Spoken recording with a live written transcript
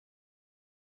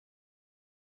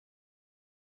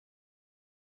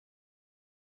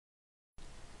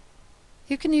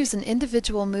You can use an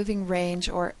individual moving range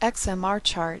or XmR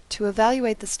chart to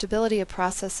evaluate the stability of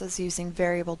processes using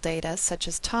variable data such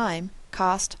as time,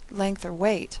 cost, length, or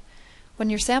weight when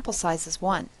your sample size is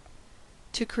 1.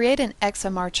 To create an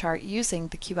XmR chart using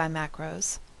the QI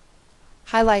macros,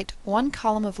 highlight one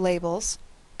column of labels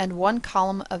and one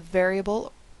column of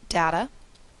variable data.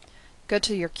 Go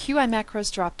to your QI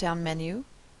macros drop-down menu,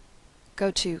 go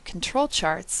to Control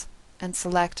Charts, and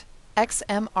select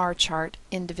XmR Chart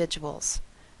Individuals.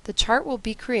 The chart will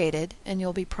be created and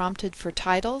you'll be prompted for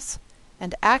titles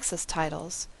and axis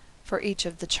titles for each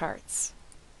of the charts.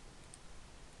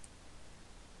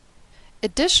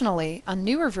 Additionally, on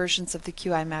newer versions of the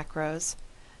QI macros,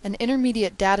 an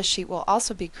intermediate data sheet will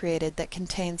also be created that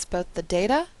contains both the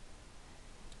data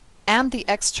and the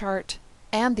X chart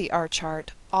and the R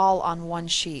chart all on one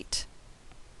sheet.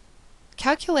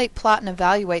 Calculate, plot, and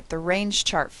evaluate the range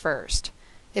chart first.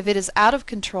 If it is out of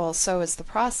control, so is the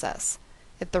process.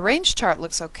 If the range chart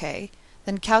looks okay,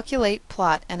 then calculate,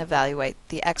 plot, and evaluate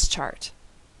the X chart.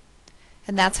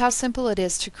 And that's how simple it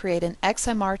is to create an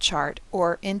XmR chart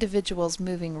or individuals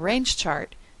moving range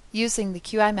chart using the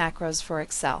QI macros for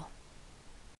Excel.